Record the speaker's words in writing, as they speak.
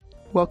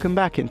Welcome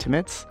back,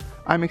 Intimates.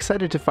 I'm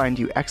excited to find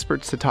you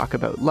experts to talk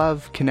about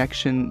love,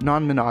 connection,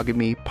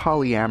 non-monogamy,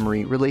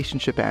 polyamory,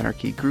 relationship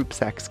anarchy, group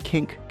sex,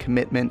 kink,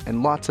 commitment,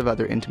 and lots of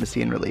other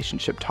intimacy and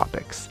relationship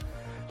topics.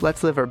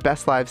 Let's live our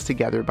best lives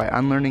together by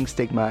unlearning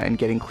stigma and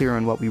getting clear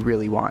on what we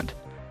really want.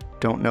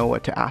 Don't know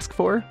what to ask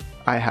for?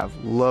 I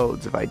have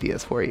loads of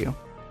ideas for you.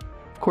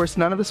 Of course,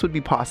 none of this would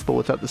be possible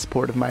without the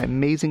support of my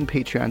amazing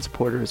Patreon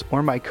supporters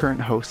or my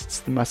current hosts,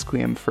 the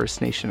Musqueam First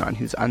Nation on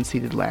whose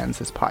unceded lands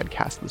this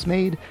podcast was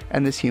made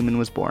and this human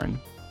was born.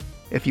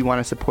 If you want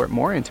to support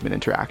more intimate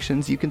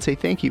interactions, you can say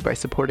thank you by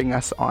supporting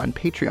us on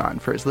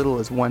Patreon for as little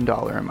as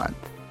 $1 a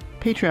month.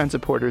 Patreon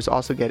supporters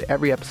also get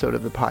every episode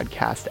of the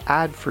podcast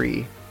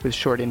ad-free with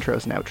short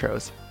intros and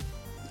outros.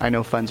 I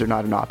know funds are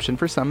not an option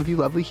for some of you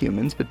lovely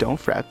humans, but don't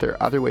fret, there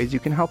are other ways you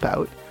can help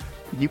out.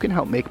 You can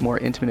help make more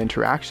intimate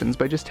interactions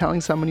by just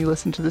telling someone you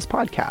listen to this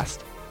podcast.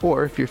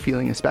 Or if you're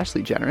feeling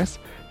especially generous,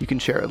 you can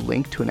share a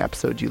link to an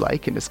episode you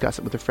like and discuss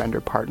it with a friend or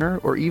partner,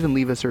 or even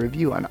leave us a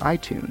review on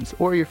iTunes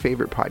or your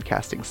favorite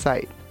podcasting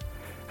site.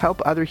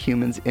 Help other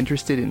humans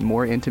interested in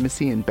more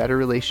intimacy and better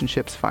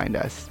relationships find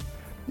us.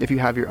 If you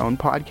have your own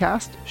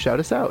podcast,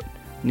 shout us out.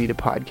 Need a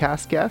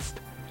podcast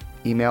guest?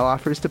 Email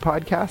offers to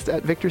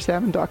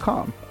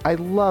podcast@victorsalmon.com. I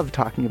love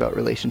talking about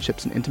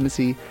relationships and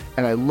intimacy,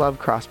 and I love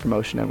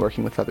cross-promotion and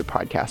working with other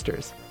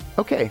podcasters.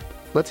 Okay,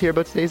 let's hear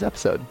about today's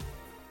episode.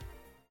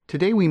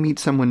 Today we meet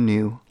someone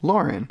new,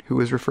 Lauren, who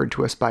was referred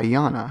to us by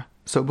Yana.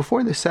 So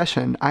before this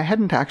session, I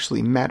hadn't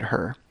actually met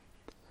her.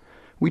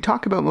 We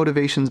talk about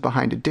motivations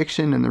behind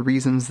addiction and the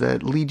reasons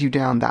that lead you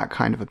down that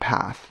kind of a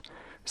path.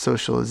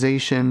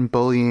 Socialization,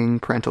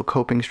 bullying, parental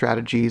coping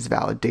strategies,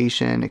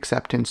 validation,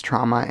 acceptance,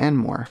 trauma, and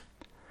more.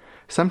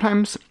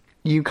 Sometimes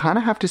you kind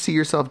of have to see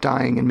yourself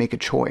dying and make a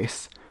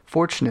choice.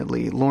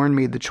 Fortunately, Lauren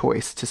made the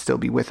choice to still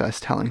be with us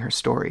telling her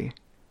story.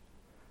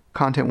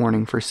 Content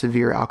warning for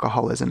severe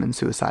alcoholism and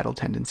suicidal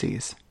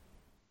tendencies.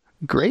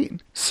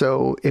 Great.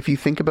 So if you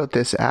think about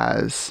this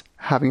as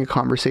having a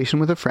conversation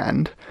with a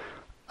friend,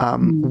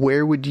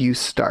 where would you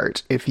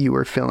start if you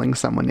were filling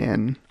someone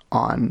in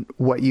on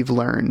what you've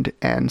learned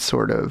and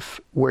sort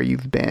of where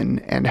you've been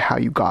and how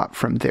you got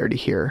from there to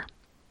here?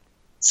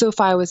 So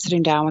if I was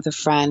sitting down with a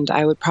friend,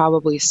 I would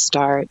probably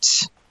start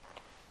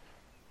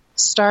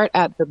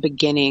at the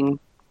beginning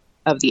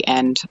of the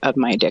end of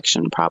my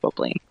addiction,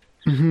 probably.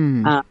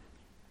 Mm-hmm.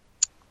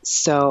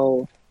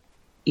 So,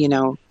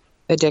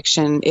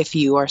 addiction, if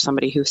you are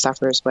somebody who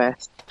suffers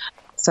with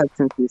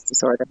substance use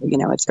disorder,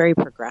 it's very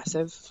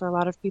progressive for a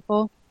lot of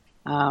people.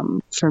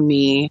 For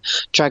me,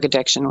 drug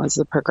addiction was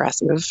the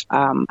progressive.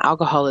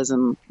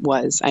 Alcoholism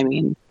was, I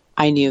knew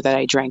that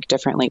I drank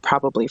differently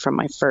probably from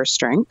my first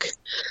drink.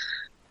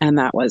 And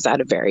that was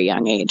at a very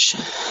young age.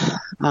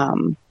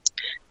 And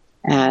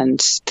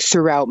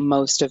throughout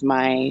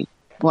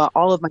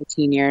all of my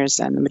teen years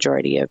and the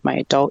majority of my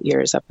adult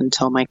years up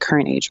until my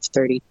current age of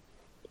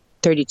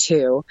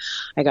 32,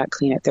 I got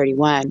clean at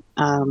 31.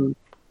 I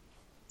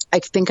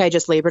think I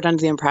just labored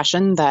under the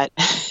impression that,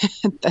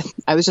 that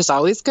I was just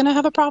always going to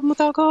have a problem with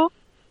alcohol.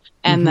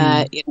 And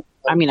that,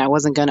 I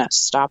wasn't going to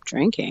stop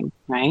drinking,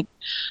 right?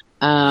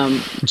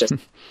 Just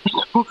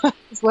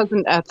this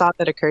wasn't a thought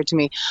that occurred to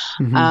me.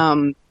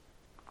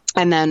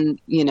 And then,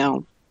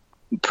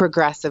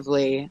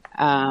 progressively,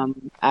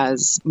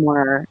 as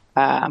more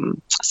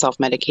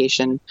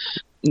self-medication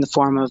in the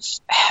form of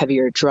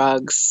heavier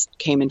drugs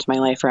came into my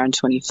life around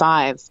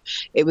 25,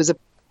 it was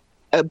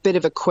a bit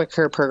of a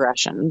quicker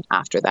progression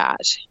after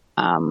that.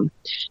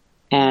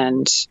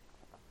 And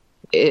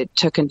it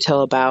took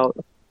until about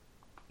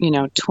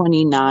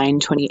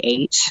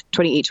 28,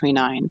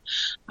 29,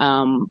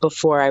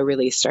 before I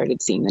really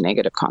started seeing the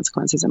negative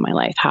consequences in my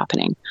life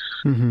happening.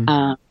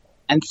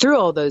 And through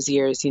all those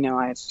years,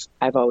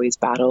 I've always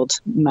battled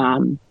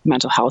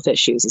mental health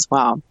issues as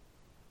well,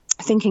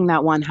 thinking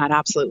that one had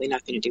absolutely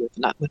nothing to do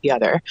with the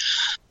other.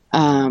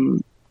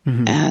 And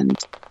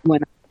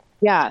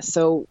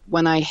so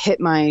when I hit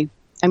I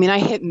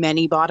hit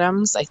many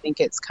bottoms. I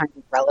think it's kind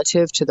of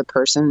relative to the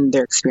person,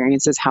 their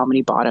experiences, how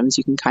many bottoms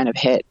you can kind of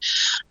hit.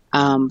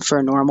 For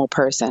a normal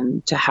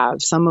person to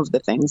have some of the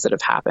things that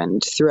have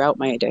happened throughout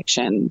my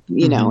addiction,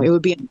 it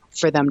would be enough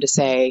for them to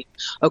say,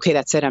 okay,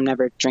 that's it. I'm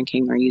never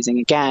drinking or using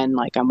again.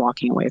 Like, I'm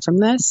walking away from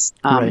this.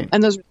 Right.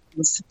 And those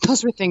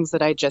were things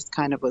that I just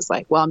kind of was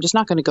like, well, I'm just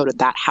not going to go to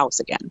that house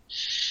again,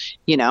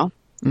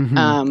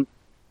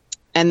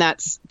 and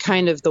that's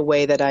kind of the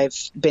way that I've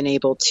been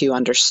able to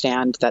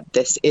understand that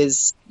this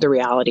is the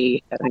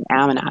reality, that I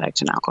am an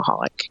addict and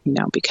alcoholic,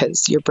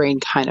 because your brain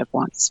kind of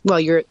wants,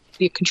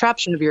 the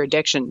contraption of your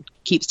addiction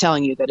keeps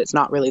telling you that it's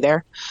not really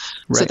there,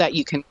 right, so that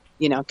you can,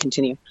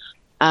 continue.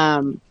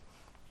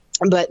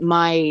 But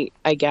my,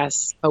 I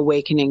guess,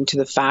 awakening to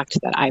the fact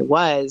that I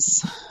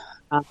was,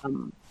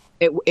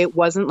 it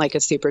wasn't like a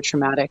super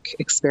traumatic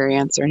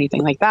experience or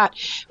anything like that.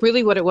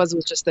 Really what it was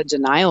just the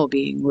denial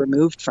being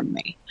removed from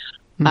me.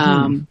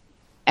 And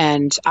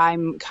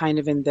I'm kind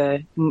of in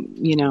the,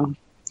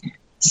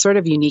 sort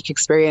of unique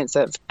experience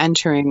of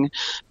entering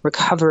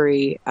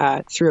recovery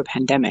through a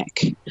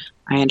pandemic.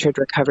 I entered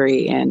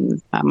recovery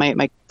in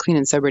my clean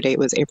and sober date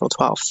was April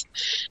 12th.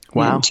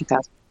 Wow. In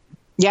 2000.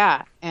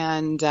 Yeah.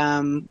 And,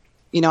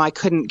 I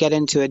couldn't get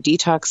into a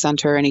detox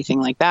center or anything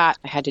like that.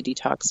 I had to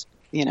detox,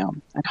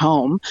 at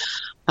home.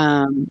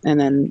 And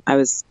then I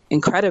was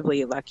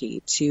incredibly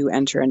lucky to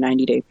enter a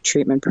 90-day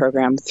treatment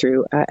program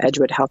through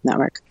Edgewood Health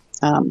Network,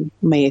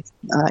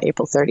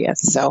 April 30th.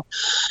 So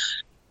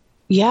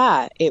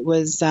yeah, it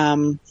was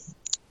a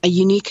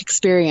unique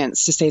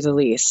experience to say the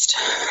least.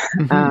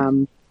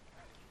 Mm-hmm.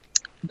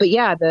 But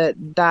yeah, the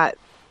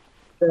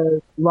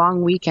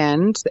long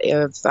weekend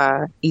of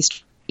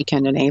Easter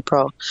weekend in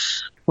April,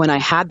 when I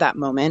had that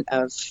moment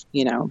of,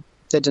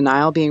 the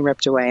denial being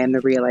ripped away and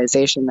the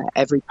realization that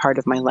every part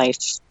of my life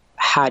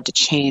had to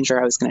change or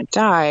I was going to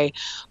die,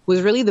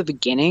 was really the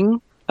beginning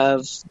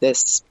of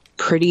this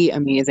pretty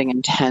amazing,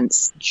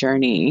 intense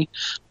journey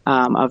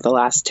of the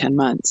last 10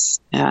 months.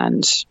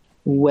 And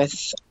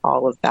with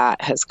all of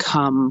that has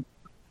come,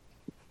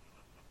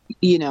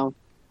 me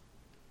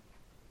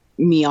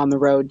on the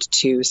road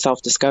to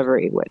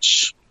self-discovery,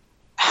 which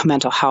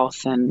mental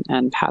health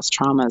and past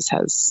traumas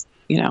has,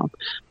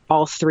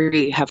 all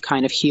three have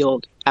kind of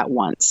healed at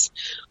once.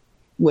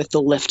 With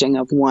the lifting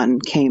of one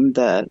came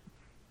the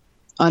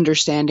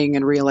understanding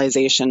and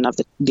realization of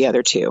the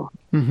other two,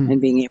 mm-hmm.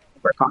 and being able to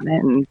work on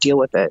it and deal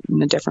with it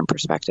in a different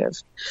perspective.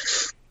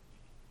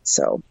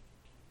 So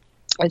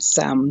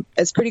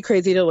it's pretty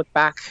crazy to look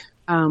back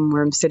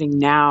where I'm sitting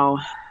now,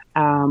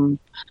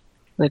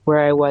 like where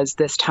I was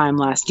this time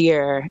last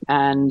year,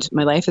 and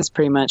my life is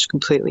pretty much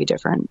completely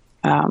different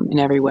in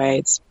every way.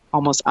 It's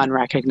almost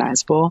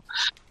unrecognizable.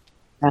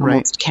 I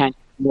almost can't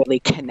really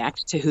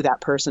connect to who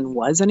that person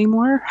was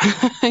anymore,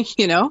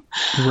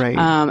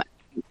 Right.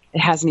 It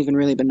hasn't even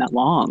really been that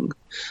long,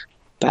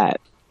 but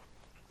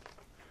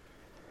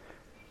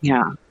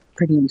yeah,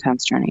 pretty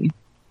intense journey.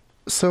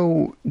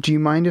 So do you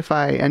mind if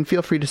and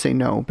feel free to say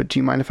no, but do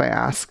you mind if I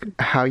ask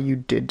how you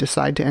did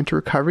decide to enter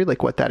recovery?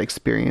 Like what that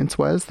experience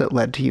was that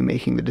led to you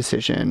making the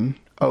decision,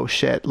 oh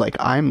shit, like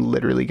I'm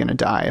literally going to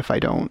die if I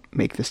don't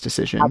make this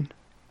decision?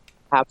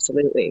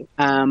 Absolutely.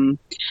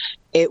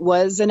 It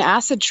was an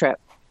acid trip,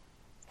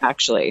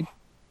 actually.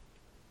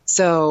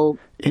 So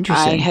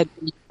interesting.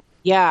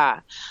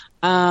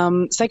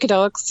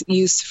 Psychedelics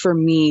use for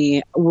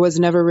me was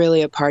never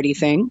really a party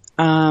thing.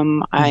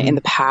 Mm-hmm. In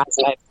the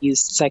past, I've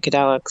used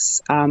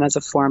psychedelics as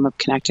a form of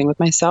connecting with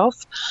myself.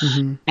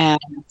 Mm-hmm.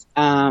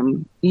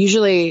 And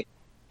usually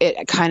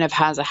it kind of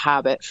has a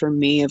habit for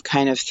me of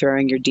kind of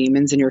throwing your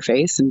demons in your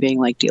face and being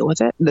like, deal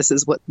with it. This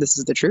is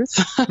the truth.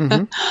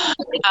 Mm-hmm.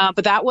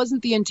 But that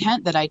wasn't the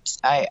intent that I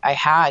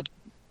had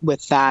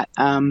with that.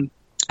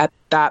 At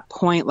that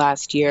point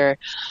last year,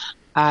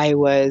 I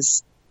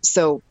was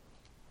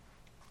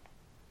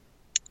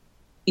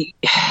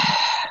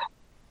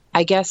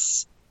I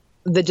guess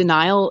the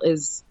denial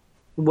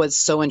was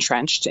so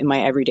entrenched in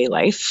my everyday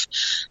life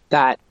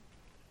that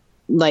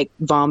like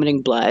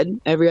vomiting blood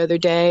every other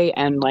day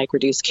and like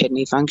reduced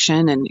kidney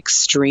function and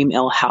extreme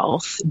ill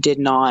health did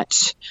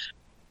not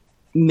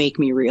make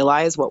me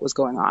realize what was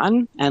going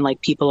on. And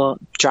like people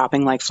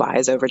dropping like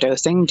flies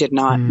overdosing did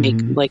not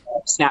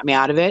snap me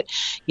out of it.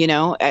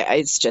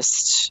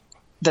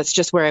 That's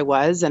just where I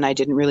was. And I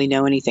didn't really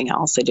know anything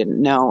else. I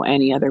didn't know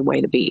any other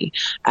way to be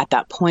at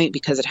that point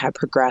because it had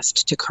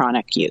progressed to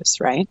chronic use.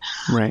 Right.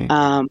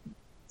 Right.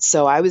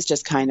 So I was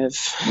just kind of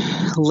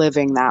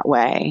living that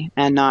way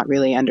and not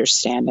really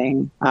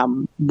understanding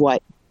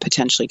what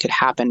potentially could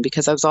happen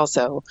because I was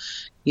also,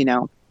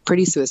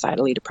 pretty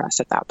suicidally depressed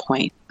at that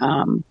point,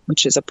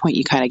 which is a point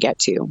you kind of get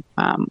to.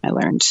 I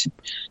learned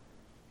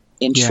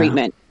in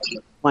treatment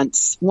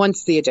once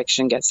the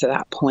addiction gets to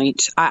that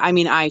point.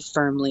 I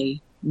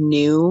firmly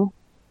knew,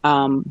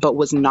 but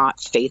was not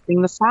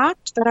facing the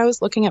fact that I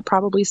was looking at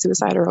probably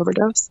suicide or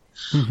overdose.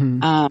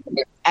 Mm-hmm.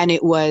 And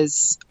it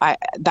was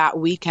that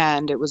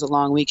weekend, it was a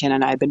long weekend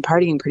and I'd been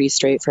partying pretty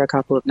straight for a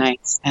couple of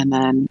nights. And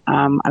then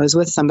I was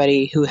with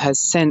somebody who has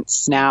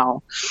since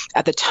now,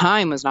 at the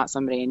time was not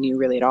somebody I knew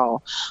really at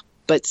all,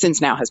 but since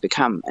now has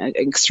become an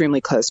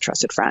extremely close,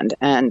 trusted friend.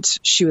 And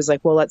she was like,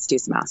 well, let's do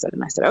some acid.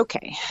 And I said,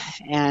 okay.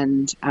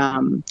 And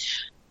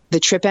the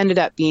trip ended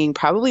up being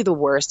probably the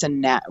worst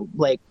and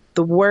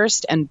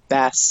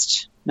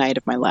best night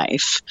of my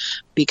life,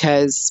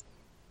 because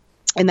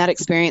in that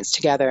experience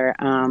together,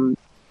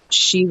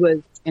 she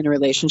was in a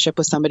relationship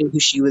with somebody who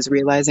she was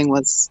realizing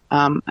was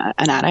an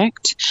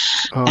addict.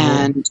 Oh.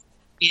 And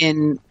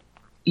in,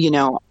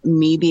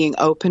 me being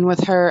open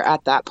with her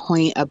at that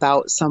point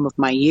about some of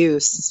my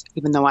use,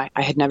 even though I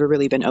had never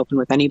really been open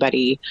with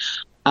anybody,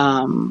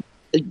 to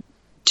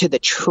the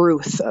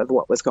truth of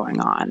what was going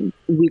on.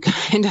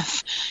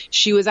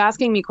 She was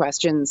asking me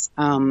questions,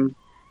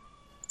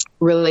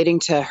 relating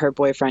to her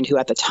boyfriend, who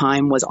at the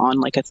time was on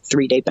like a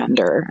 3-day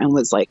bender and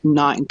was like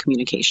not in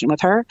communication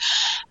with her.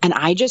 And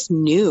I just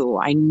knew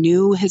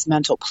his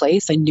mental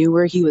place. I knew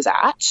where he was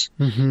at,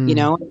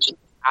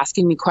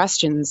 asking me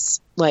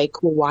questions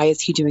like, well, why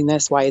is he doing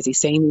this? Why is he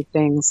saying these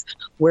things?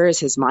 Where is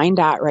his mind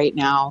at right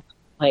now?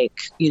 Like,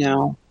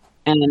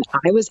 and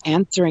I was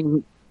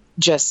answering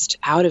just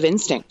out of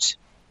instinct.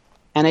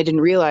 And I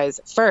didn't realize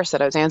at first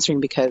that I was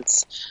answering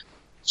because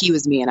he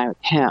was me and I was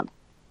him.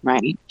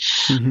 Right.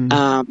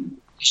 Mm-hmm.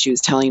 She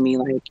was telling me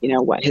like,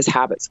 what his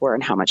habits were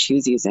and how much he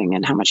was using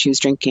and how much he was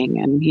drinking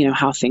and,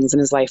 how things in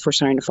his life were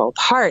starting to fall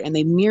apart. And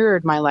they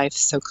mirrored my life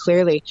so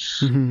clearly.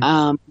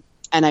 Mm-hmm.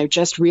 And I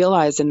just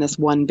realized in this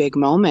one big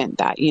moment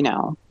that,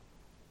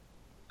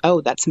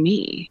 oh, that's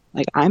me.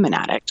 Like I'm an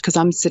addict because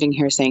I'm sitting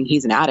here saying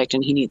he's an addict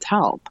and he needs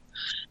help.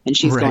 And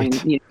she's right.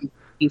 going,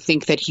 you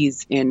think that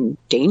he's in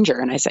danger?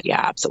 And I said,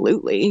 yeah,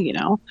 absolutely.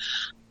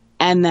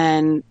 And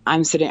then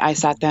I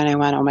sat there and I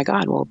went, oh my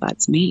God, well,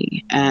 that's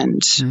me.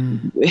 And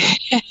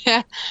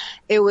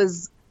it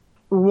was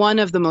one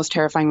of the most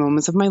terrifying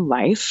moments of my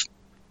life.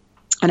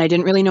 And I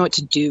didn't really know what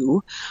to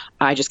do.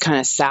 I just kind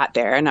of sat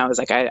there and I was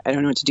like, I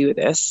don't know what to do with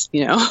this,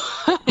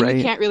 Right.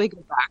 You can't really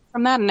go back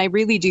from that. And I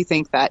really do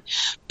think that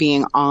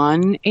being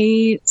on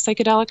a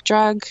psychedelic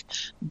drug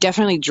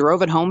definitely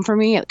drove it home for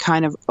me. It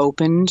kind of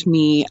opened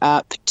me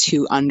up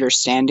to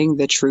understanding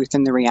the truth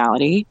and the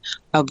reality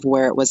of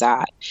where it was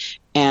at.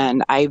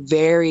 And I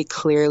very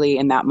clearly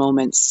in that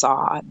moment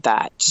saw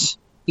that,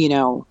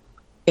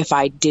 if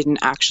I didn't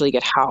actually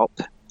get help,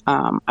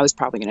 I was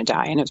probably going to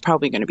die and it was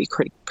probably going to be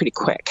pretty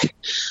quick.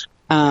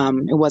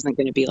 It wasn't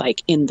going to be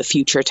like in the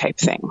future type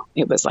thing.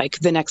 It was like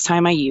the next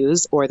time I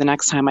use or the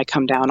next time I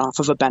come down off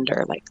of a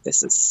bender, like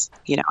this is,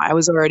 I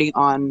was already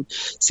on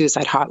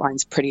suicide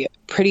hotlines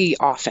pretty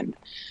often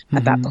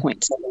at that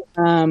point.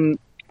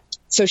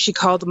 So she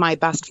called my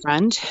best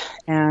friend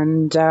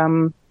and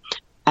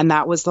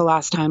that was the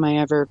last time I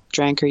ever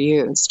drank or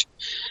used.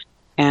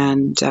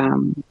 And,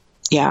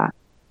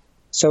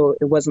 so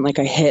it wasn't like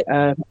I hit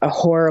a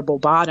horrible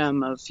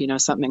bottom of,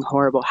 something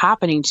horrible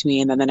happening to me.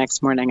 And then the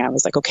next morning I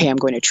was like, okay, I'm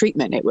going to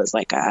treatment. It was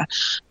like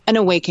an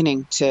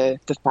awakening to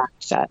the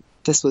fact that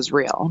this was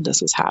real, this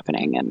was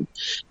happening, and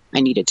I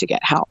needed to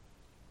get help.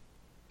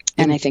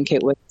 And I think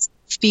it was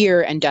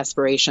fear and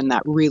desperation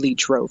that really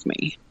drove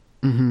me.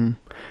 Mm-hmm.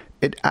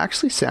 It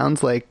actually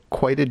sounds like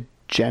quite a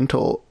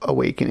gentle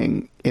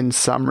awakening in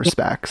some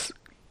respects.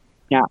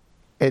 Yeah.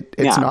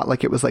 It's not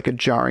like it was like a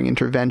jarring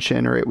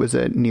intervention or it was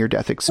a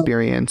near-death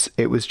experience.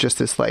 It was just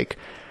this like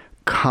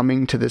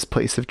coming to this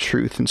place of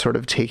truth and sort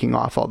of taking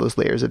off all those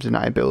layers of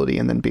deniability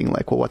and then being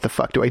like, well, what the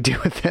fuck do I do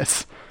with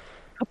this?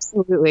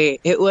 Absolutely.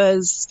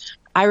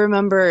 I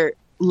remember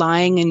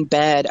lying in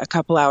bed a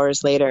couple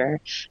hours later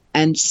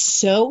and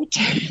so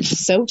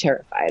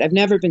terrified. I've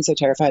never been so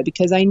terrified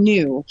because I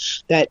knew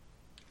that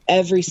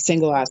every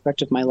single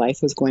aspect of my life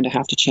was going to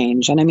have to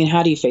change. And I mean,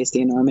 how do you face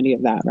the enormity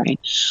of that, right?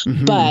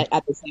 Mm-hmm. But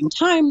at the same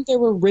time, there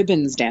were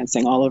ribbons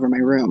dancing all over my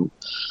room.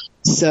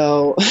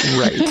 So,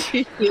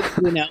 right.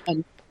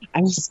 And I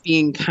was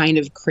being kind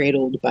of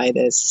cradled by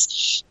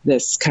this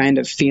kind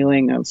of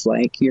feeling of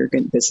like,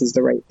 this is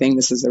the right thing.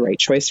 This is the right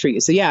choice for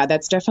you. So yeah,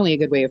 that's definitely a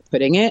good way of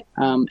putting it.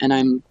 And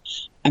I'm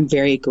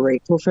very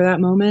grateful for that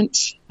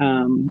moment.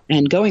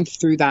 And going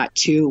through that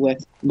too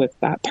with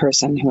that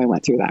person who I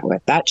went through that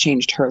with, that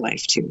changed her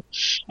life too.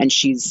 And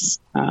she's,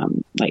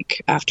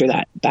 like after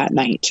that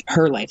night,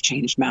 her life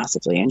changed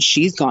massively and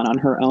she's gone on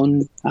her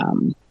own,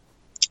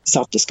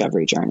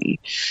 self-discovery journey.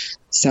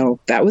 So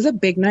that was a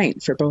big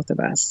night for both of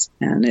us.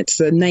 And it's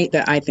a night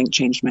that I think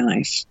changed my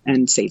life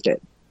and saved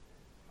it.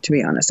 To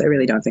be honest, I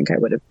really don't think I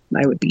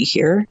would be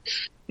here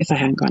if I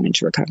hadn't gone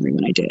into recovery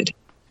when I did.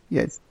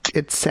 Yeah,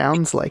 it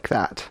sounds like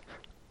that.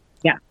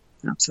 Yeah,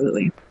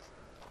 absolutely.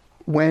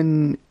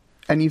 And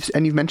you've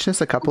mentioned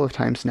this a couple of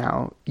times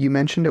now. You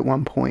mentioned at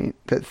one point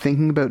that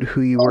thinking about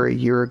who you were a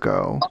year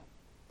ago,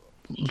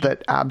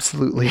 that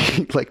absolutely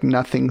like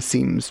nothing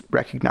seems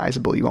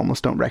recognizable. You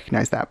almost don't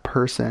recognize that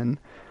person.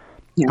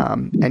 Yeah.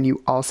 And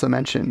you also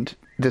mentioned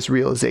this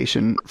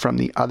realization from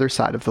the other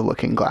side of the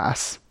looking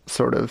glass,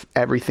 sort of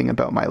everything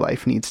about my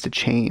life needs to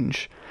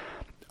change.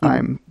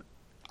 Mm-hmm.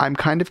 I'm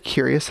kind of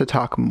curious to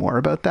talk more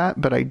about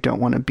that, but I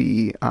don't want to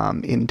be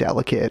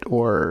indelicate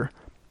or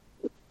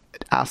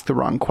ask the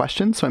wrong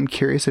question. So I'm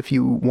curious if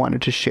you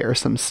wanted to share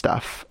some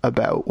stuff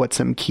about what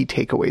some key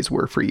takeaways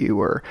were for you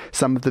or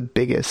some of the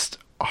biggest,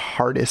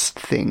 hardest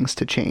things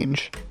to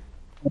change.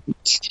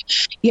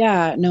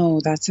 Yeah,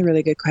 no, that's a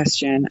really good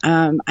question.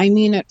 I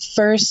mean, at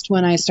first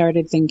when I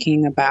started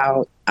thinking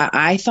about,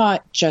 I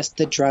thought just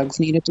the drugs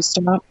needed to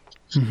stop.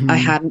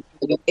 Mm-hmm.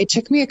 It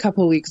took me a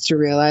couple of weeks to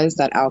realize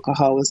that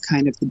alcohol was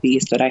kind of the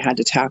beast that I had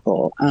to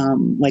tackle,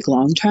 like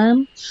long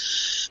term,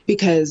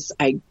 because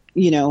I,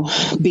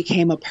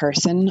 became a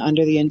person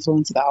under the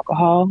influence of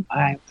alcohol.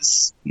 I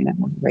was,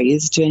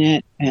 raised in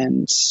it.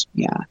 And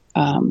yeah.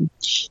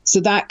 So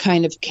that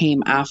kind of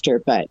came after,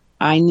 but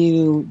I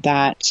knew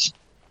that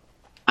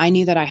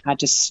I had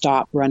to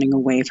stop running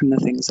away from the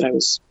things that I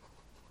was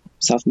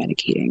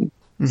self-medicating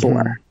mm-hmm.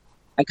 for.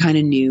 I kind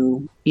of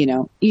knew,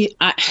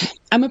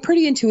 I'm a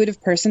pretty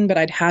intuitive person, but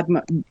I'd had,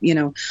 when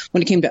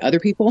it came to other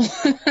people,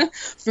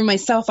 for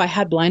myself, I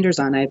had blinders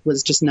on. I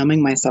was just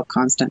numbing myself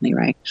constantly,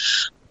 right?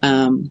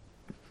 And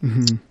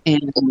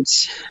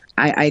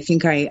I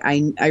think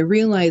I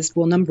realized,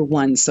 well, number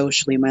one,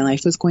 socially, my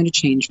life was going to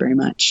change very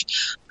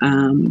much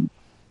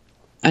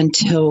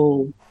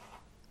until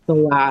the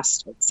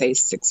last, let's say,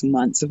 6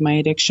 months of my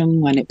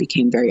addiction, when it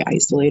became very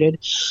isolated.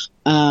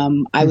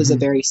 I was a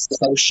very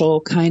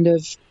social kind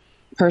of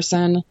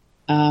person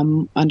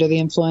under the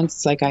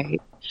influence. Like I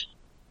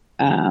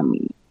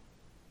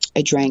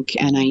drank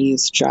and I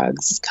used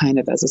drugs kind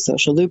of as a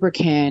social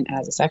lubricant,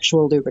 as a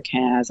sexual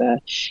lubricant, as a,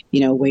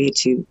 way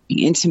to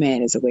be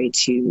intimate, as a way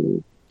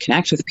to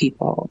connect with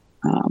people.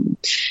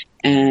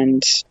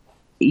 And,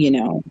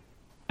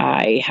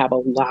 I have a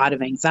lot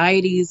of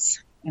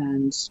anxieties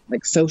and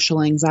like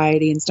social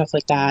anxiety and stuff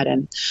like that.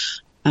 And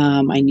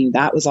I knew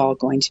that was all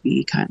going to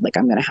be kind of like,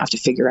 I'm going to have to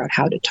figure out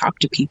how to talk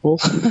to people.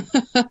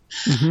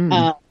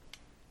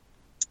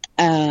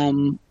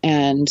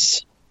 And,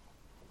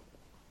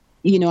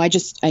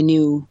 I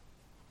knew,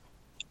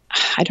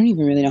 I don't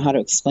even really know how to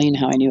explain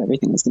how I knew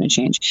everything was going to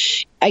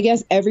change. I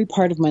guess every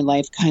part of my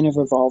life kind of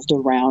revolved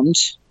around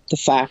the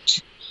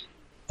fact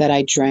that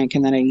I drank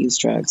and that I used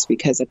drugs,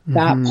 because at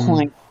that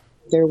point,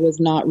 there was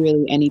not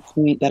really any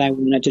point that I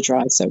wanted to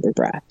draw a sober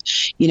breath.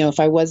 If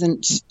I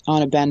wasn't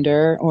on a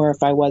bender, or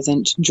if I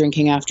wasn't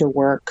drinking after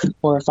work,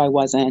 or if I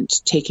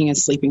wasn't taking a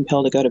sleeping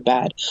pill to go to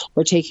bed,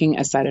 or taking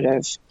a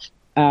sedative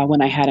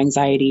when I had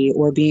anxiety,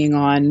 or being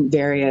on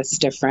various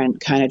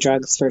different kind of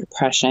drugs for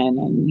depression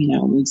and,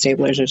 mood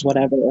stabilizers,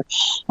 whatever,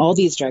 all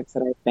these drugs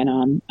that I've been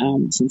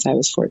on since I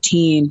was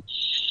 14.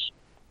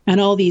 And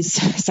all these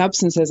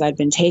substances I'd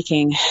been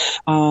taking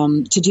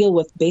to deal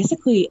with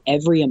basically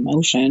every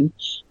emotion,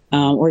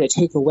 or to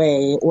take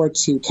away, or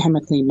to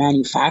chemically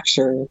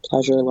manufacture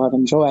pleasure, love,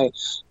 and joy.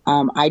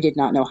 I did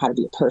not know how to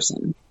be a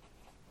person.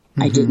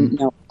 I didn't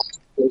know how to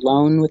be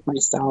alone with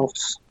myself,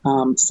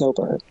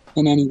 sober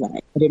in any way.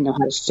 I didn't know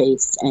how to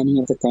face any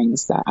of the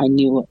things that I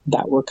knew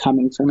that were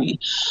coming for me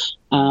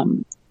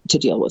to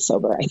deal with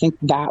sober. I think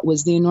that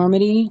was the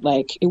enormity.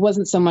 Like, it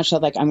wasn't so much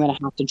that like I'm going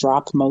to have to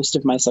drop most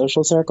of my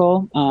social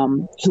circle,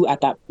 who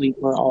at that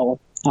point were all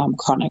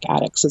chronic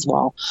addicts as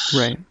well.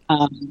 Right.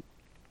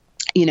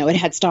 It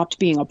had stopped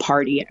being a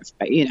party,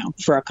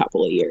 for a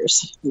couple of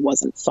years. It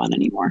wasn't fun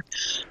anymore.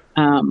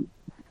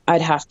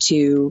 I'd have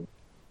to,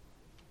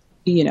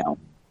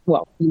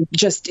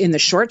 just in the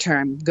short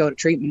term, go to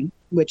treatment,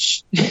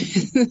 which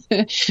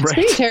it's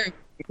pretty terrible,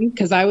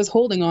 because I was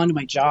holding on to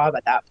my job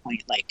at that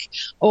point. Like,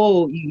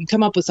 oh, you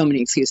come up with so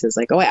many excuses.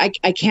 Like, oh,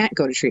 I can't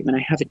go to treatment.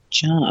 I have a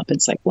job.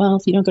 It's like, well,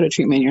 if you don't go to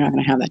treatment, you're not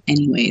going to have that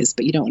anyways,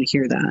 but you don't want to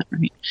hear that.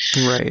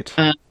 Right.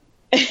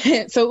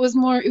 Right. So it was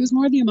more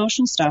the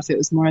emotional stuff. It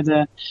was more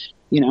the,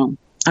 I'm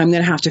going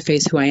to have to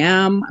face who I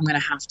am. I'm going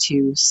to have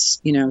to,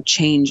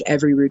 change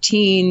every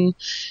routine.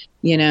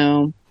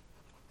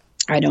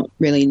 I don't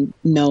really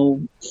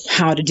know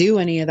how to do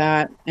any of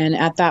that. And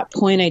at that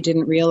point, I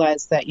didn't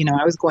realize that,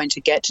 I was going to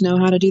get to know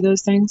how to do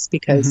those things,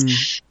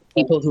 because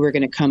people who were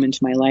going to come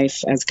into my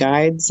life as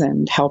guides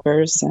and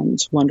helpers and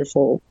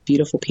wonderful,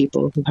 beautiful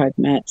people who I'd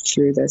met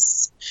through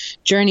this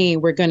journey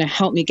were going to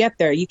help me get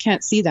there. You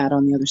can't see that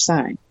on the other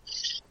side.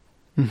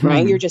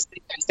 Right? You're just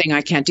saying,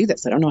 I can't do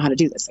this. I don't know how to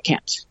do this. I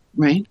can't.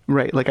 Right?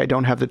 Right. Like, I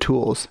don't have the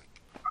tools.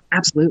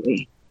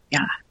 Absolutely.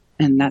 Yeah.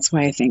 And that's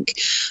why I think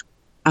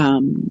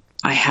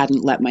I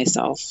hadn't let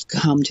myself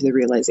come to the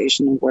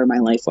realization of where my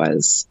life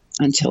was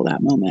until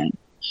that moment.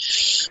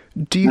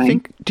 Do you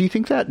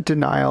think that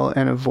denial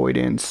and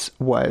avoidance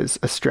was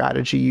a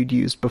strategy you'd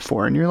used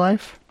before in your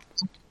life?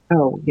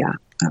 Oh, yeah,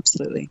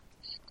 absolutely.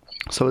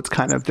 So it's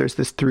kind of, there's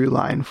this through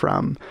line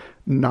from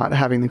not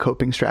having the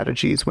coping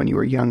strategies when you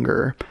were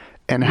younger,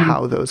 and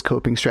how those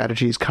coping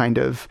strategies kind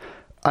of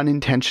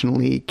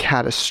unintentionally,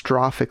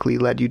 catastrophically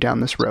led you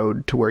down this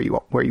road to where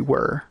you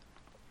were.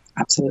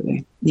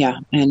 Absolutely. Yeah.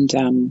 And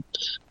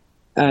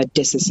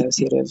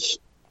dissociative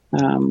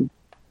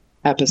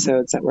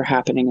episodes that were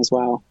happening as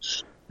well.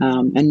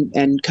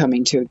 And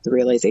coming to the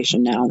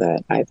realization now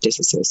that I've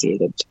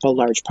disassociated a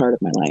large part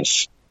of my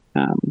life.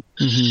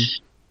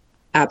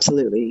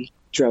 Absolutely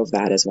drove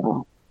that as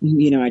well.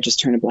 I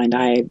just turned a blind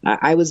eye.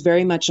 I was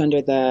very much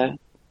under the,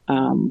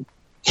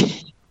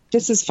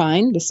 this is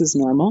fine, this is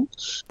normal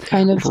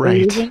kind of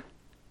illusion,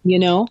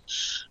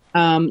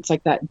 it's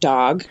like that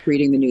dog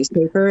reading the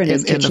newspaper and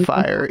in the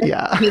fire.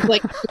 Yeah. He's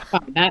like,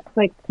 that's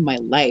like my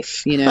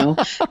life, and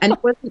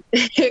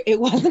it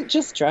wasn't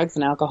just drugs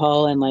and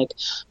alcohol and like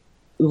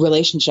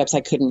relationships.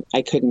 I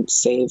couldn't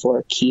save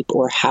or keep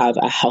or have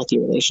a healthy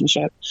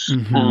relationship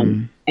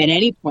at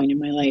any point in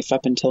my life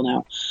up until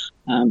now,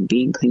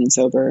 being clean and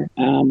sober.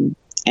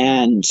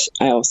 And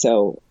I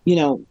also,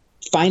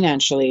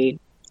 financially,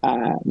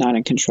 not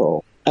in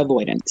control,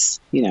 avoidance,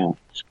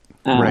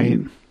 right.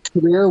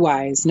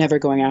 Career-wise, never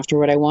going after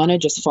what I wanted,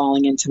 just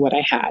falling into what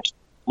I had,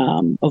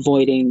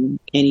 avoiding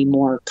any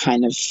more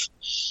kind of,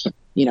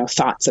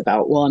 thoughts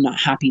about, well, I'm not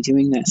happy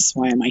doing this.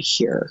 Why am I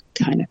here?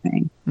 Kind of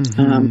thing.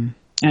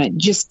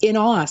 Just in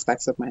all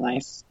aspects of my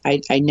life,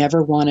 I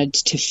never wanted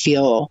to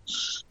feel,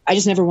 I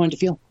just never wanted to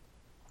feel.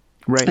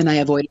 Right. And I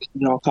avoided it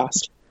at all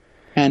cost.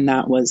 And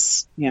that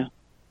was,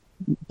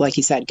 like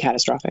you said,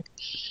 catastrophic.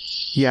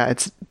 Yeah,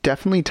 it's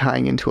definitely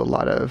tying into a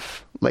lot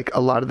of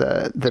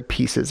the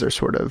pieces are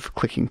sort of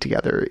clicking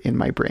together in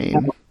my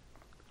brain.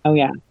 Oh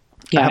yeah.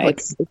 Yeah.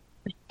 It's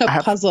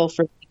a puzzle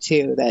for me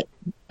too, that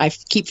I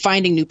keep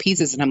finding new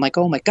pieces and I'm like,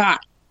 oh my God,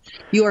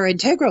 you are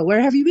integral. Where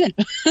have you been?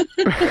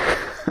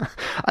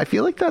 I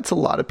feel like that's a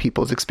lot of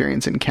people's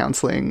experience in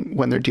counseling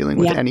when they're dealing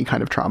with any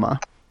kind of trauma.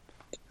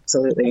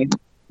 Absolutely.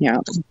 Yeah.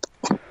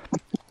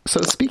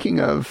 So speaking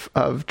of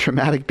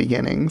traumatic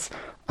beginnings,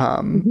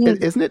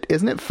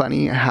 isn't it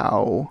funny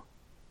how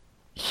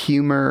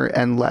humor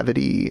and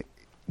levity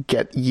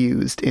get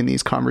used in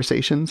these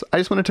conversations? I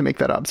just wanted to make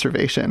that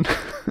observation.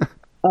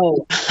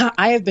 Oh,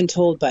 I have been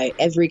told by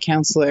every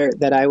counselor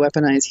that I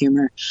weaponize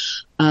humor,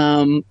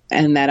 and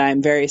that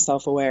I'm very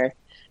self-aware.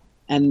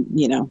 And,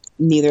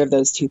 neither of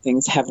those two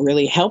things have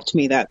really helped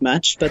me that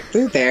much, but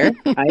they're there.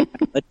 I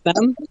acknowledge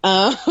them.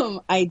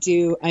 I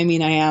do. I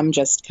mean, I am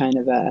just kind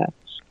of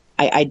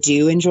I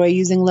do enjoy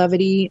using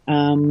levity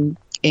in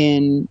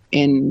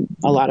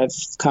a lot of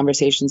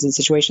conversations and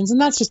situations,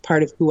 and that's just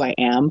part of who I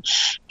am.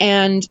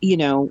 And,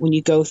 when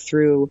you go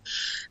through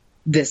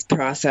this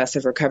process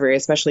of recovery,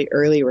 especially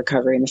early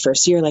recovery in the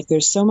first year, like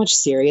there's so much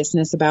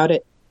seriousness about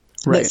it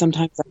that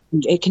sometimes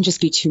it can just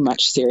be too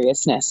much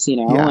seriousness,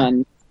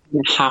 and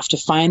you have to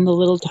find the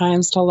little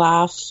times to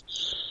laugh,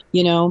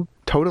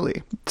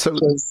 Totally. So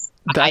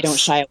I don't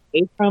shy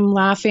away from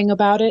laughing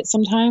about it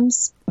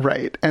sometimes.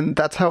 Right. And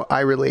that's how I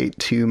relate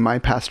to my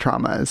past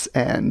traumas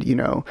and,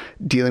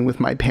 dealing with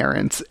my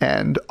parents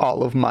and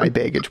all of my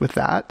baggage with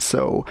that.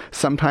 So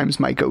sometimes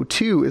my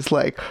go-to is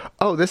like,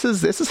 oh, this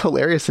is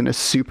hilarious in a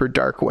super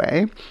dark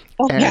way.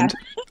 Oh, and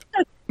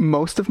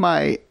most of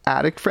my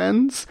addict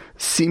friends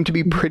seem to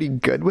be pretty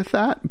good with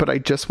that, but I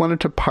just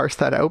wanted to parse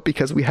that out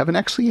because we haven't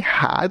actually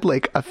had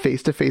like a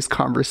face-to-face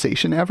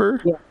conversation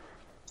ever. Yeah.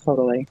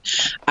 Totally.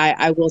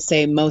 I will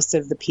say most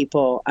of the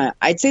people,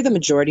 I'd say the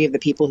majority of the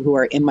people who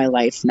are in my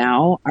life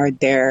now are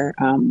there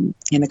in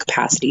the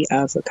capacity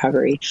of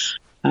recovery.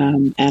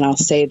 And I'll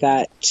say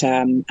that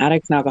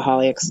addicts and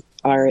alcoholics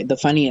are the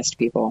funniest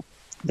people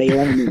that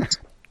you'll ever meet.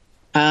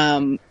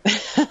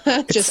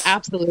 Just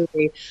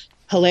absolutely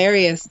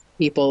hilarious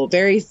people,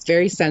 very,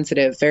 very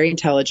sensitive, very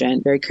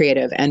intelligent, very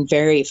creative, and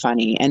very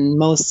funny. And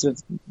most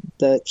of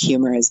the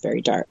humor is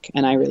very dark.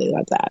 And I really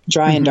love that.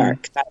 Dry and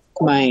dark. That's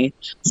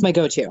my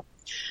go-to.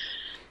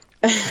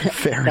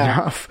 Fair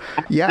enough.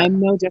 Yeah. I'm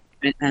no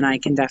different, and I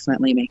can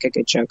definitely make a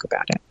good joke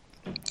about it.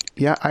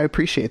 Yeah, I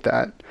appreciate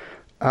that.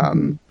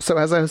 So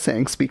as I was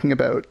saying, speaking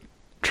about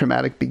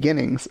traumatic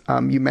beginnings,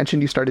 you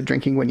mentioned you started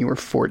drinking when you were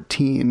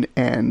 14,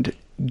 and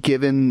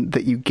given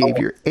that you gave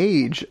your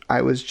age,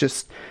 I was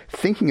just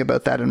thinking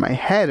about that in my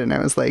head, and I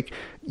was like,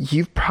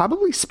 you've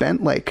probably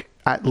spent like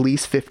at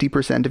least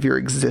 50% of your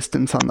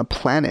existence on the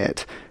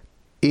planet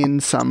in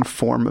some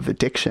form of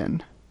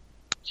addiction.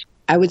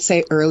 I would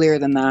say earlier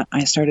than that.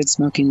 I started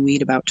smoking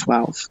weed about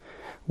 12.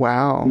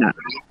 Wow.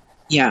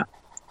 Yeah.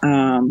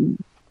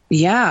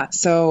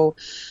 So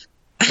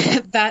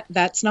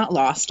that's not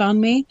lost on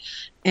me.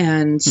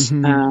 And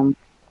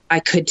I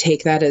could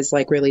take that as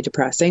like really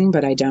depressing,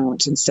 but I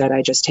don't. Instead,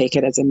 I just take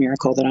it as a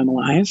miracle that I'm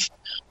alive.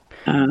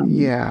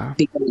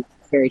 Because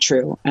it's very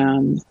true.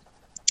 And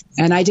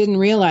I didn't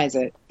realize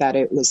that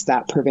it was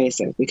that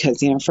pervasive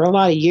because, for a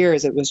lot of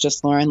years, it was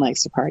just Lauren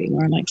likes to party.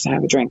 Lauren likes to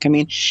have a drink. I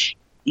mean,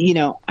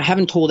 I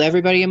haven't told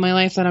everybody in my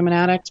life that I'm an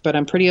addict, but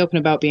I'm pretty open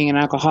about being an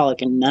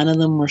alcoholic, and none of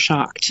them were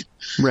shocked.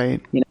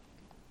 Right.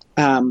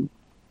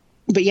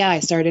 But yeah,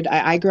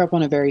 I grew up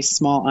on a very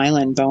small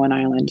island, Bowen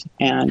Island.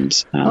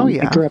 And I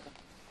grew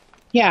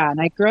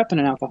up in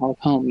an alcoholic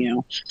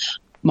home.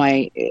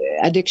 My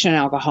addiction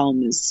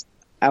to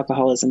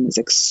alcoholism is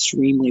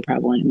extremely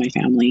prevalent in my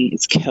family.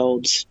 It's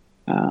killed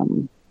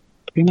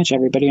pretty much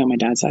everybody on my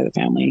dad's side of the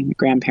family, my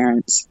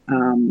grandparents,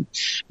 or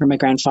my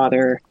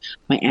grandfather,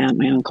 my aunt,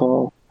 my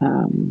uncle.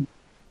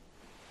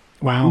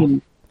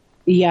 Wow.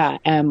 Yeah.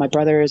 And my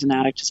brother is an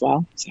addict as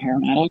well. He's a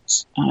heroin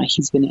addict.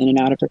 He's been in and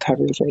out of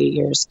recovery for 8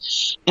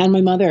 years. And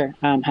my mother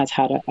has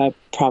had a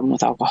problem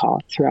with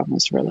alcohol throughout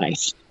most of her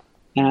life.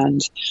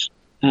 And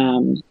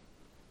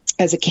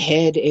as a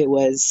kid, it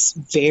was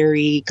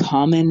very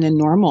common and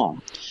normal.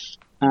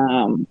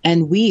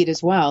 And weed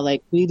as well.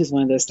 Like weed is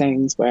one of those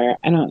things where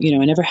I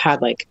never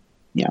had I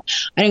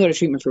didn't go to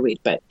treatment for weed,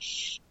 but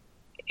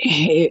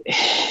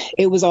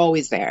it was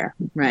always there.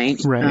 Right.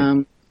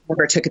 Right.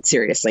 Never took it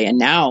seriously. And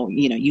now,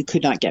 you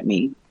could not get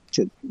me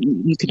to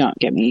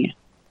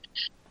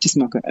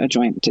smoke a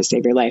joint to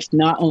save your life.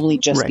 Not only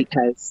just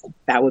because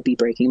that would be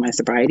breaking my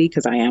sobriety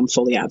because I am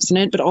fully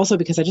abstinent, but also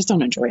because I just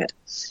don't enjoy it.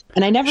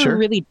 And I never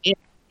really did.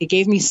 It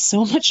gave me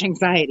so much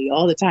anxiety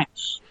all the time,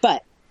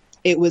 but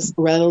it was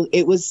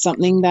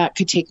something that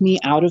could take me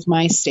out of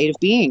my state of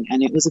being,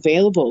 and it was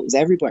available. It was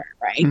everywhere.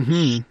 Right.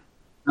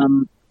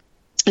 Mm-hmm.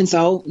 And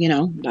so,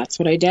 that's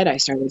what I did. I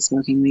started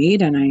smoking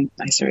weed, and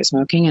I started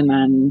smoking, and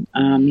then,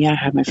 I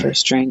had my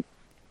first drink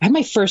I had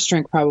my first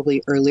drink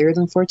probably earlier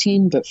than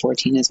 14, but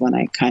 14 is when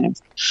I kind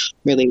of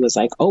really was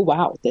like, oh,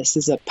 wow, this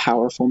is a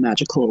powerful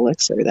magical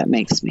elixir that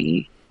makes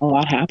me a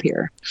lot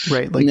happier.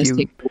 Right. Like and this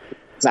takes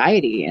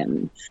anxiety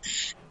and,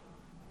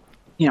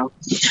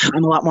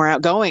 I'm a lot more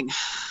outgoing.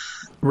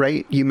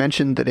 Right. You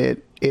mentioned that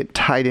it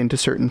tied into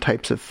certain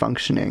types of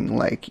functioning,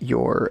 like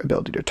your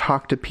ability to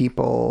talk to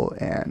people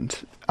and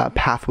a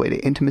pathway to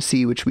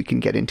intimacy, which we can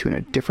get into in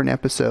a different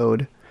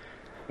episode.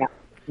 Yeah,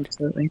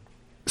 absolutely.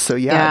 So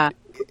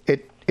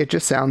it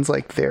just sounds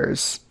like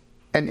there's,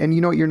 and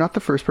you're not the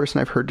first person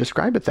I've heard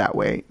describe it that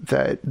way,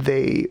 that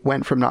they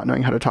went from not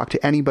knowing how to talk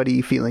to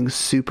anybody, feeling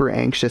super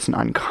anxious and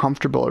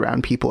uncomfortable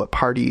around people at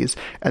parties.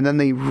 And then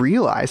they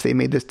realized they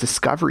made this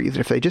discovery that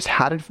if they just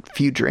had a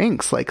few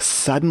drinks, like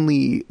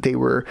suddenly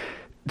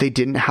they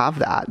didn't have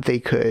that. They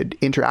could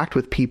interact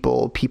with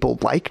people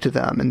liked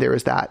them. And there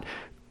was that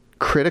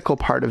critical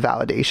part of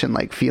validation,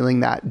 like feeling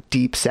that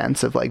deep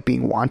sense of like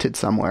being wanted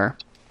somewhere.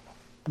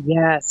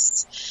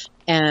 Yes.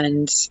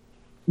 And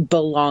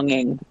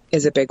belonging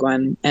is a big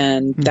one.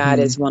 And that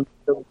is one of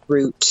the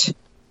root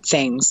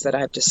things that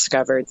I've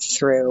discovered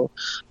through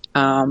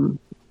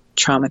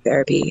trauma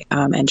therapy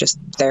and just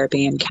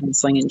therapy and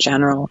counseling in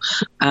general.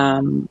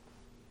 And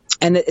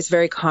it's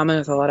very common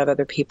with a lot of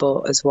other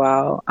people as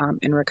well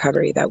in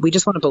recovery that we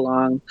just want to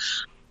belong.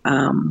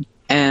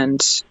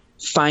 And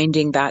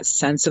finding that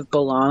sense of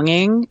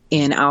belonging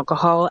in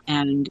alcohol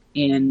and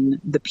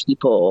in the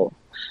people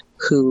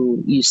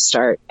who you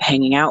start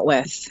hanging out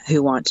with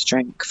who want to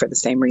drink for the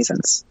same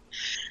reasons,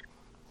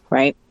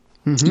 right?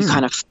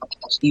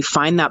 You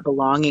find that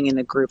belonging in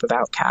a group of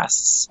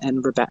outcasts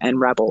and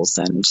rebels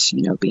and,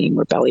 being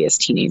rebellious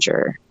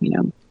teenager,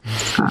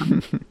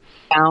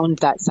 found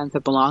that sense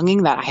of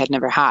belonging that I had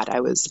never had. I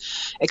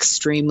was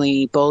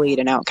extremely bullied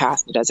and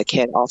outcasted as a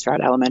kid all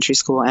throughout elementary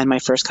school and my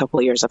first couple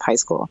of years of high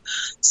school.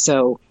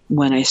 So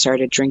when I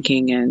started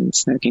drinking and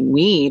smoking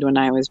weed when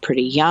I was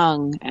pretty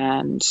young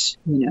and,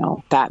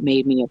 that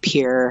made me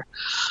appear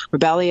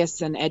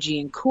rebellious and edgy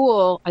and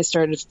cool, I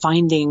started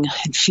finding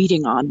and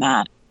feeding on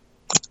that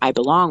I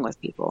belong with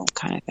people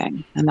kind of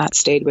thing. And that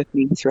stayed with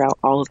me throughout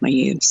all of my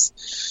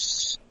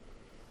use.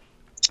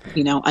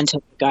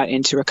 Until I got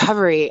into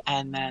recovery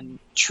and then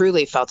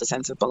truly felt a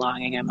sense of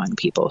belonging among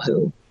people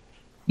who,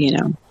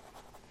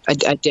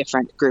 a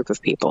different group of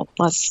people,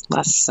 less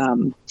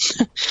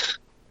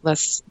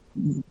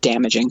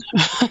damaging.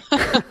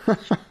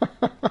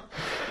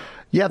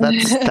 Yeah,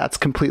 that's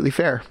completely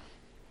fair.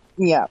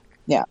 Yeah.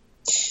 Yeah.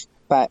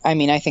 But I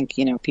mean, I think,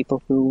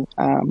 people who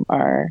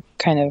are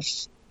kind of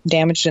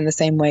damaged in the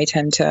same way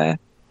tend to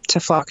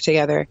flock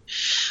together.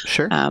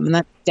 Sure. And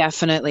that's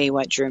definitely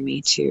what drew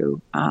me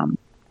to,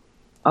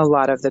 a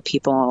lot of the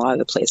people, a lot of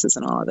the places,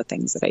 and all of the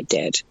things that I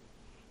did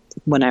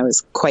when I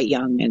was quite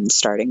young and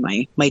starting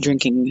my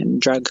drinking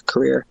and drug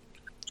career,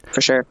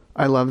 for sure.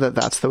 I love that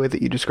that's the way that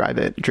you describe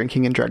it,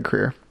 drinking and drug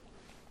career.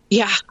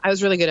 Yeah, I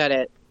was really good at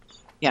it.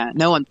 Yeah,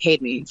 no one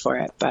paid me for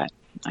it, but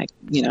I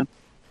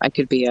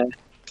could be a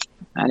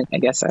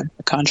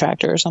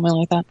contractor or something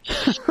like that.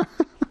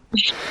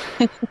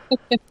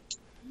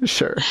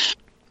 Sure.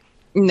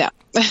 No,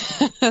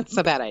 that's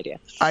a bad idea.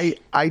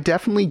 I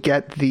definitely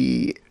get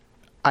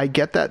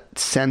that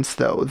sense,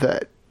 though,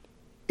 that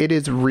it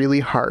is really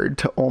hard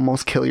to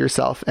almost kill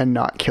yourself and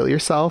not kill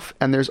yourself.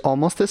 And there's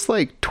almost this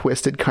like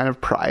twisted kind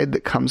of pride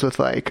that comes with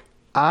like,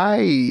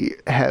 I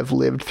have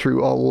lived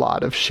through a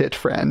lot of shit,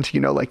 friend,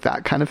 like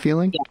that kind of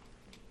feeling.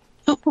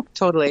 Yeah.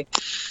 Totally.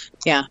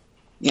 Yeah.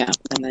 Yeah.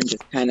 And then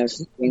just kind of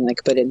being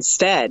like, but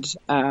instead,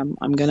 I'm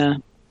going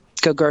to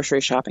go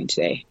grocery shopping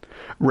today.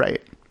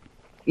 Right.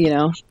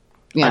 Yeah.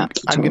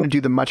 I'm going to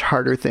do the much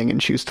harder thing and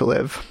choose to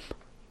live.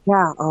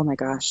 Yeah. Oh my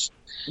gosh.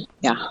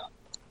 Yeah,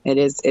 it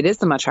is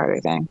the much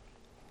harder thing.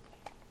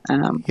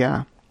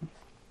 Yeah.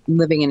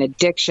 Living in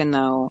addiction,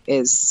 though,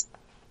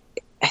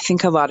 I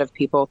think a lot of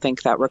people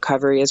think that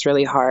recovery is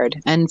really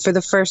hard. And for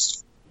the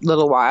first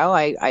little while,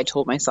 I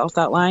told myself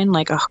that line,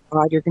 like, oh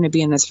God, you're going to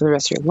be in this for the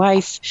rest of your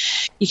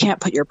life. You can't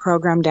put your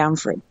program down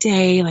for a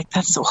day. Like,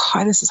 that's so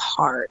hard. This is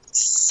hard.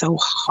 It's so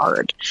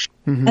hard.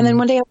 And then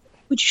one day,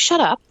 would you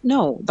shut up?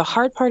 No, the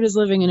hard part is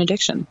living in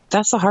addiction.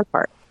 That's the hard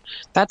part.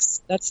 That's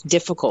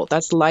difficult.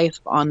 That's life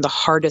on the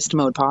hardest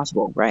mode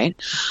possible, right?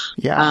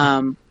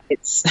 Yeah.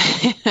 It's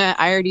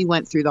I already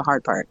went through the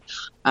hard part,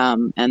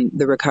 and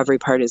the recovery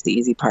part is the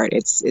easy part.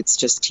 It's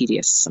just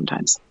tedious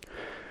sometimes.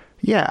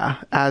 Yeah,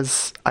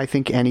 as I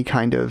think any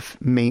kind of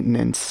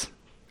maintenance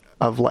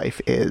of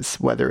life is,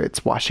 whether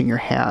it's washing your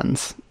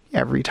hands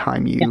every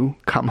time you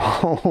come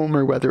home,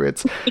 or whether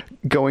it's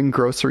going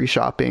grocery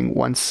shopping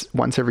once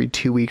every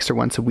 2 weeks or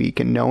once a week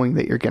and knowing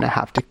that you're going to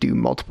have to do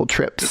multiple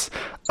trips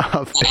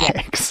of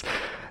bags.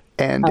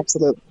 And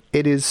absolutely,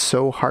 it is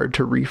so hard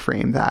to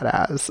reframe that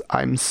as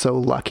I'm so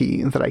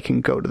lucky that I can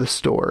go to the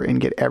store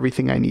and get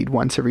everything I need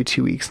once every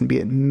 2 weeks and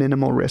be at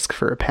minimal risk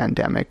for a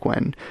pandemic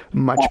when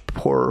much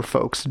poorer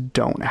folks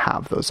don't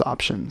have those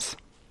options.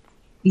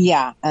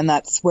 Yeah. And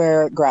that's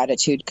where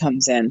gratitude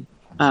comes in.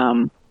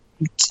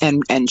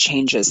 And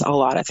changes a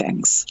lot of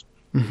things,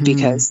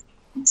 because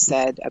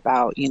said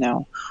about,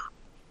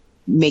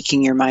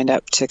 making your mind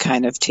up to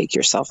kind of take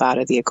yourself out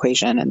of the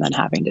equation and then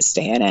having to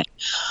stay in it.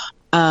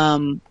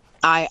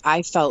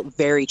 I felt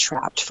very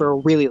trapped for a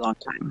really long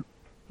time.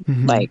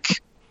 Mm-hmm.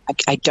 Like,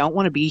 I don't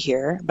want to be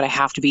here, but I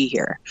have to be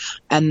here.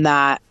 And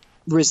that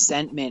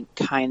resentment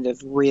kind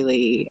of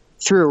really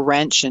threw a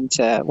wrench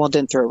into, well,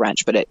 didn't throw a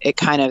wrench, but it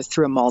kind of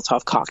threw a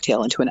Molotov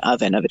cocktail into an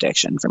oven of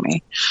addiction for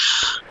me.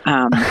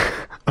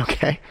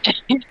 Okay.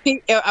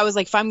 I was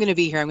like, if I'm going to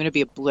be here, I'm going to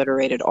be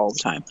obliterated all the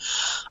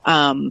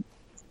time.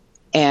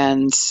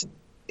 And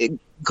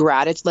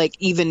gratitude, like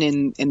even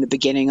in the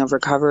beginning of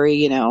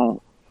recovery,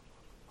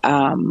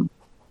 I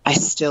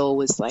still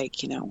was like,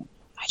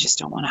 I just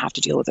don't want to have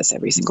to deal with this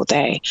every single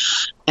day.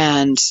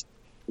 And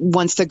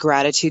once the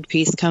gratitude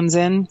piece comes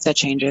in, that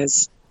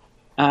changes.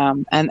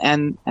 And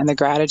the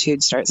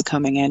gratitude starts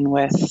coming in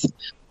with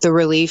the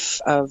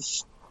relief of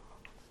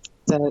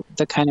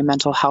the kind of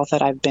mental health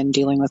that I've been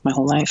dealing with my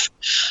whole life.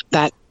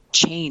 That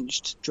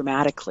changed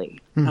dramatically.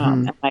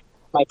 Mm-hmm. And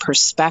my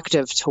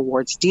perspective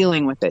towards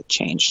dealing with it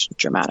changed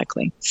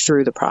dramatically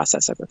through the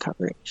process of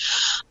recovery.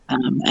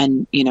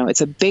 And,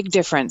 it's a big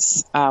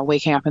difference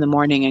waking up in the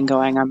morning and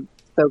going, I'm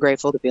so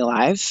grateful to be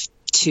alive,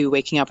 to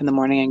waking up in the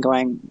morning and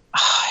going,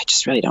 I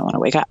just really don't want to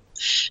wake up,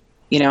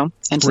 and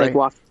to Right. like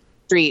walk the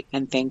street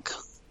and think,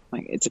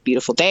 like, it's a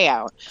beautiful day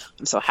out.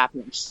 I'm so happy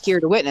I'm here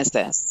to witness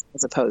this,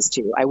 as opposed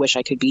to, I wish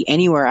I could be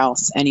anywhere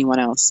else, anyone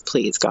else,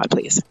 please, God,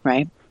 please.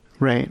 Right.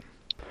 Right.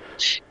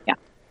 Yeah.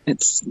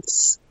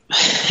 It's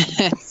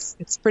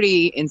it's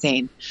pretty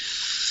insane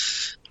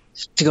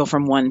to go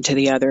from one to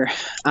the other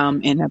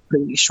in a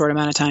pretty short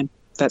amount of time.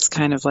 That's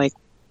kind of like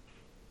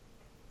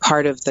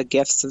part of the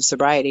gifts of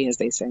sobriety, as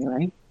they say,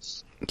 right?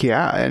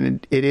 Yeah,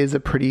 and it is a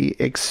pretty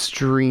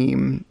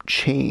extreme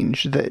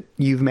change that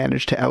you've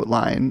managed to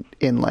outline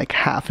in like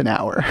half an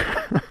hour.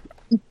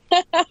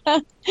 Yeah,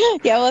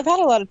 well, I've had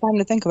a lot of time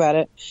to think about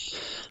it.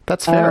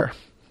 That's fair.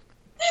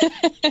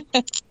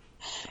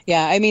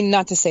 Yeah, I mean,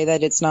 not to say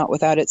that it's not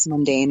without its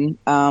mundane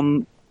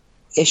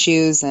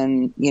issues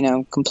and,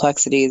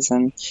 complexities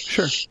and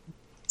Sure.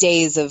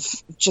 days of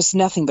just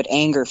nothing but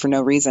anger for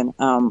no reason.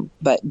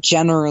 But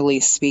generally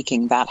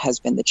speaking, that has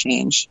been the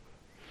change.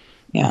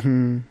 Yeah.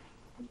 Mm-hmm.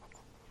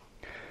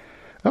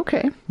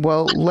 Okay.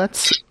 Well,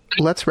 let's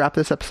wrap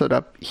this episode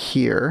up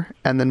here,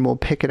 and then we'll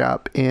pick it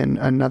up in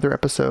another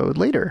episode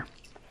later.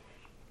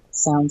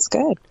 Sounds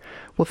good.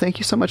 Well, thank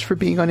you so much for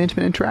being on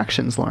Intimate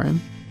Interactions, Lauren.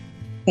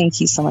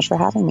 Thank you so much for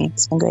having me.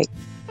 It's been great.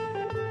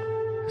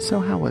 So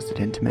how was it,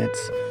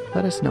 Intimates?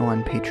 Let us know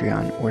on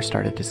Patreon or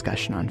start a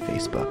discussion on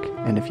Facebook.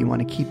 And if you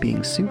want to keep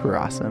being super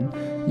awesome,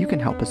 you can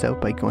help us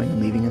out by going and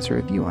leaving us a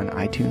review on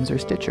iTunes or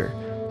Stitcher.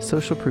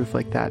 Social proof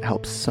like that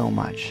helps so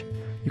much.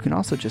 You can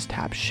also just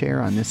tap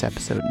share on this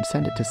episode and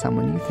send it to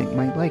someone you think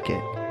might like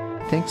it.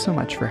 Thanks so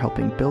much for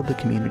helping build the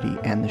community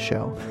and the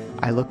show.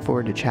 I look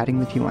forward to chatting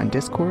with you on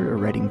Discord or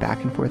writing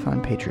back and forth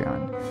on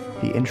Patreon.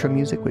 The intro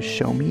music was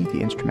Show Me, the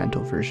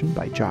instrumental version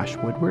by Josh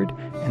Woodward,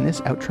 and this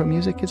outro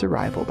music is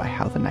Arrival by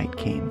How the Night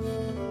Came.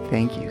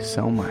 Thank you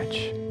so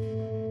much.